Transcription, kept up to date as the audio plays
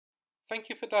Thank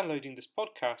you for downloading this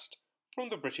podcast from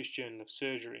the British Journal of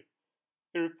Surgery.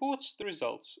 It reports the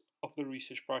results of the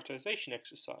research prioritisation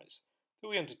exercise that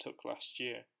we undertook last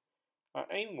year. Our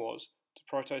aim was to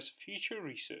prioritise future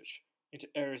research into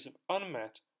areas of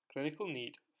unmet clinical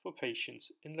need for patients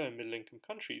in low and middle income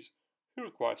countries who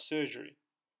require surgery.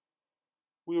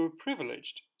 We were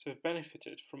privileged to have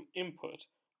benefited from input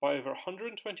by over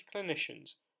 120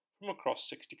 clinicians from across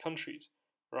 60 countries,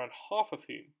 around half of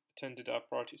whom attended our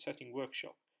priority setting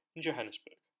workshop in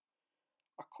Johannesburg.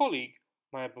 Our colleague,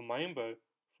 Maimbo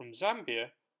from Zambia,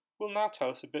 will now tell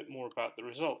us a bit more about the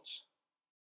results.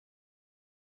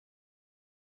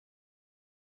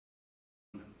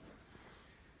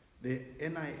 The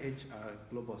NIHR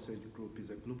Global Surgery Group is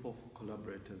a group of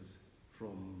collaborators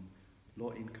from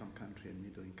low-income countries and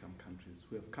middle-income countries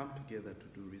who have come together to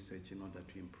do research in order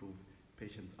to improve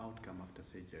patients' outcome after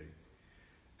surgery.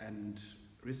 And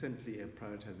recently a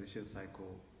prioritization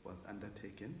cycle was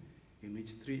undertaken in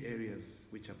which 3 areas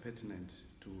which are pertinent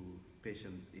to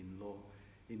patients in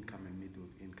low-income and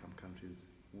middle-income countries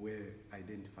were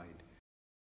identified.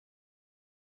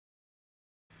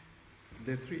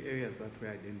 The 3 areas that were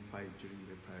identified during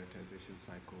the prioritization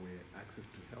cycle were access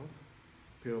to health,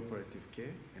 perioperative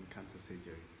care, and cancer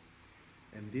surgery.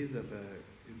 And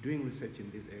doing research in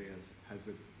these areas has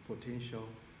a potential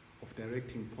of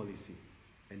directing policy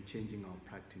and changing our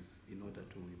practice in order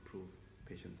to improve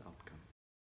patients' outcome.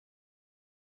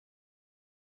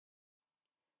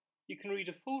 You can read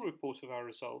a full report of our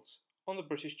results on the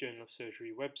British Journal of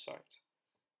Surgery website.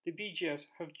 The BJS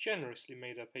have generously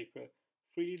made our paper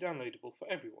freely downloadable for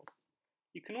everyone.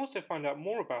 You can also find out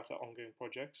more about our ongoing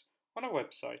projects on our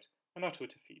website and our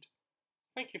Twitter feed.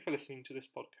 Thank you for listening to this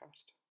podcast.